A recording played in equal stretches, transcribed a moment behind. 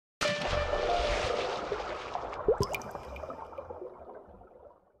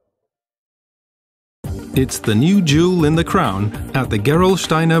It's the new jewel in the crown at the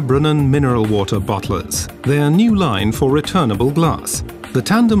Gerolsteiner Brunnen mineral water bottlers, their new line for returnable glass. The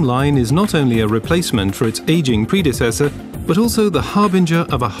tandem line is not only a replacement for its aging predecessor, but also the harbinger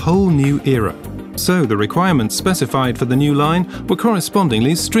of a whole new era. So the requirements specified for the new line were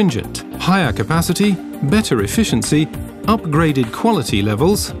correspondingly stringent: higher capacity, better efficiency, upgraded quality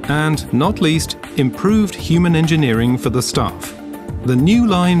levels, and, not least, improved human engineering for the staff. The new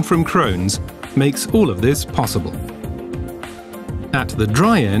line from Krones makes all of this possible. At the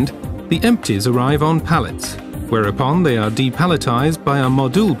dry end, the empties arrive on pallets, whereupon they are depalletized by a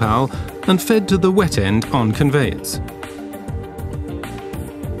module pal and fed to the wet end on conveyors.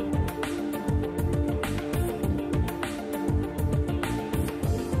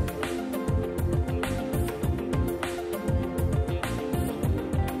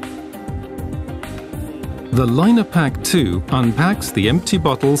 The Liner Pack 2 unpacks the empty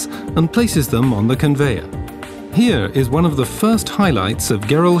bottles and places them on the conveyor. Here is one of the first highlights of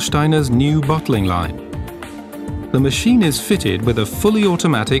Gerolsteiner's new bottling line. The machine is fitted with a fully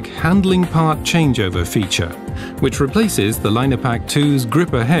automatic handling part changeover feature, which replaces the Liner Pack 2's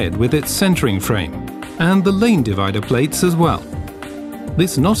gripper head with its centering frame, and the lane divider plates as well.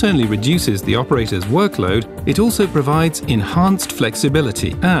 This not only reduces the operator's workload, it also provides enhanced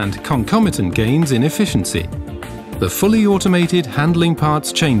flexibility and concomitant gains in efficiency. The fully automated handling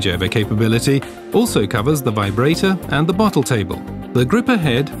parts changeover capability also covers the vibrator and the bottle table. The gripper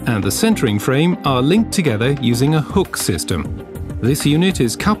head and the centering frame are linked together using a hook system. This unit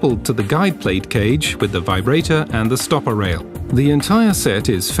is coupled to the guide plate cage with the vibrator and the stopper rail. The entire set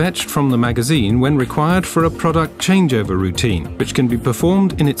is fetched from the magazine when required for a product changeover routine, which can be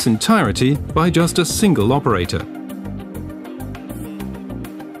performed in its entirety by just a single operator.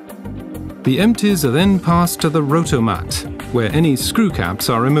 The empties are then passed to the rotomat, where any screw caps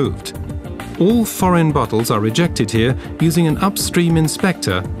are removed. All foreign bottles are rejected here using an upstream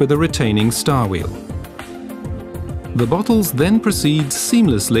inspector with a retaining star wheel. The bottles then proceed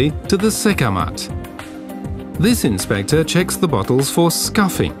seamlessly to the Sekamat. This inspector checks the bottles for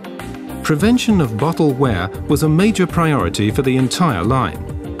scuffing. Prevention of bottle wear was a major priority for the entire line.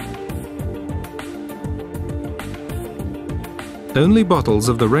 Only bottles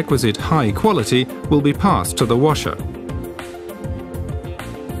of the requisite high quality will be passed to the washer.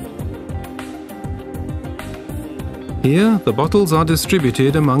 Here, the bottles are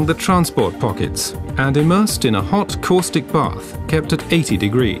distributed among the transport pockets and immersed in a hot caustic bath kept at 80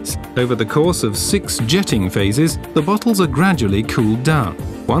 degrees. Over the course of 6 jetting phases, the bottles are gradually cooled down.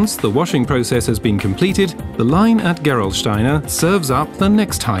 Once the washing process has been completed, the line at Gerolsteiner serves up the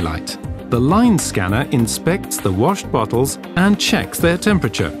next highlight. The line scanner inspects the washed bottles and checks their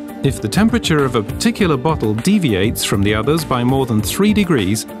temperature. If the temperature of a particular bottle deviates from the others by more than 3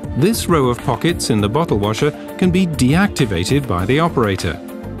 degrees, this row of pockets in the bottle washer can be deactivated by the operator.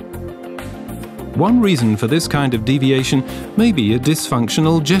 One reason for this kind of deviation may be a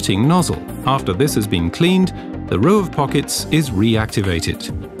dysfunctional jetting nozzle. After this has been cleaned, the row of pockets is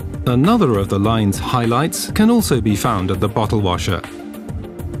reactivated. Another of the line's highlights can also be found at the bottle washer.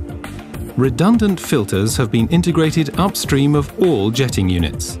 Redundant filters have been integrated upstream of all jetting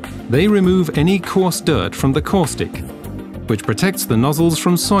units. They remove any coarse dirt from the caustic, which protects the nozzles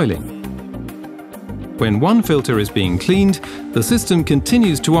from soiling. When one filter is being cleaned, the system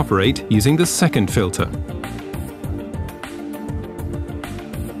continues to operate using the second filter.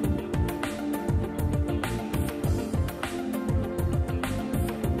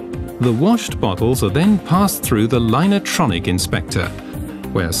 The washed bottles are then passed through the Linertronic inspector,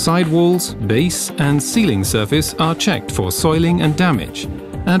 where sidewalls, base and sealing surface are checked for soiling and damage,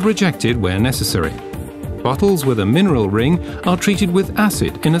 and rejected where necessary. Bottles with a mineral ring are treated with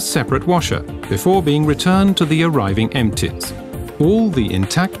acid in a separate washer before being returned to the arriving empties. All the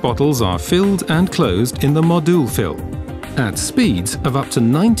intact bottles are filled and closed in the module fill, at speeds of up to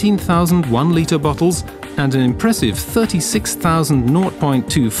 19,000 1-litre bottles and an impressive 36,000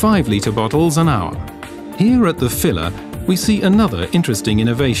 0.25-litre bottles an hour. Here at the filler, we see another interesting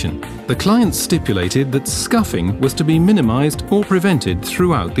innovation. The client stipulated that scuffing was to be minimized or prevented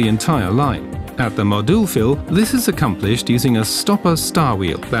throughout the entire line. At the module fill, this is accomplished using a stopper star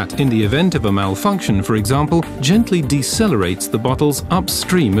wheel that, in the event of a malfunction for example, gently decelerates the bottles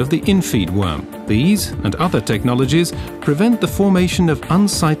upstream of the infeed worm. These and other technologies prevent the formation of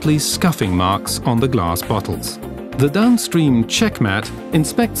unsightly scuffing marks on the glass bottles. The downstream checkmat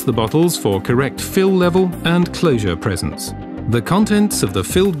inspects the bottles for correct fill level and closure presence. The contents of the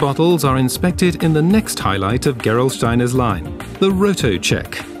filled bottles are inspected in the next highlight of Gerolsteiner's line, the roto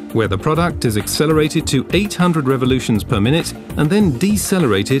check. where the product is accelerated to 800 revolutions per minute and then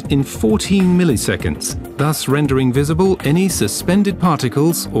decelerated in 14 milliseconds, thus rendering visible any suspended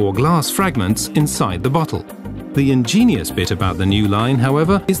particles or glass fragments inside the bottle. The ingenious bit about the new line,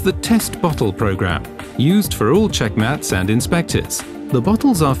 however, is the test bottle program, used for all checkmats and inspectors. The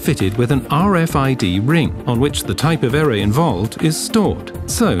bottles are fitted with an RFID ring on which the type of error involved is stored.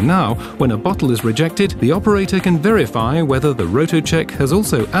 So now, when a bottle is rejected, the operator can verify whether the RotoCheck has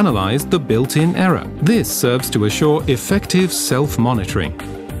also analyzed the built-in error. This serves to assure effective self-monitoring.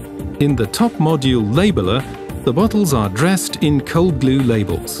 In the top module labeler, the bottles are dressed in cold glue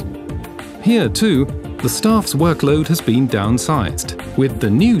labels. Here too, the staff's workload has been downsized. With the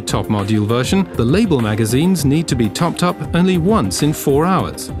new top module version, the label magazines need to be topped up only once in 4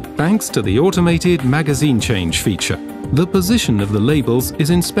 hours, thanks to the automated magazine change feature. The position of the labels is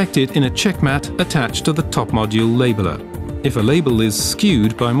inspected in a checkmat attached to the top module labeler. If a label is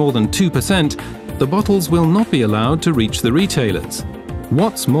skewed by more than 2%, the bottles will not be allowed to reach the retailers.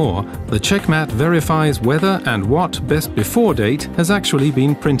 What's more, the checkmat verifies whether and what best before date has actually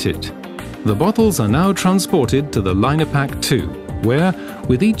been printed. The bottles are now transported to the liner pack 2, where,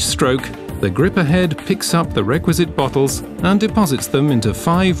 with each stroke, the gripper head picks up the requisite bottles and deposits them into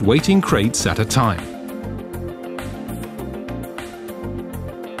 5 waiting crates at a time.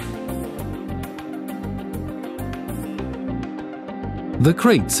 The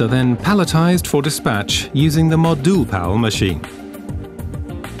crates are then palletized for dispatch using the Modulpal machine.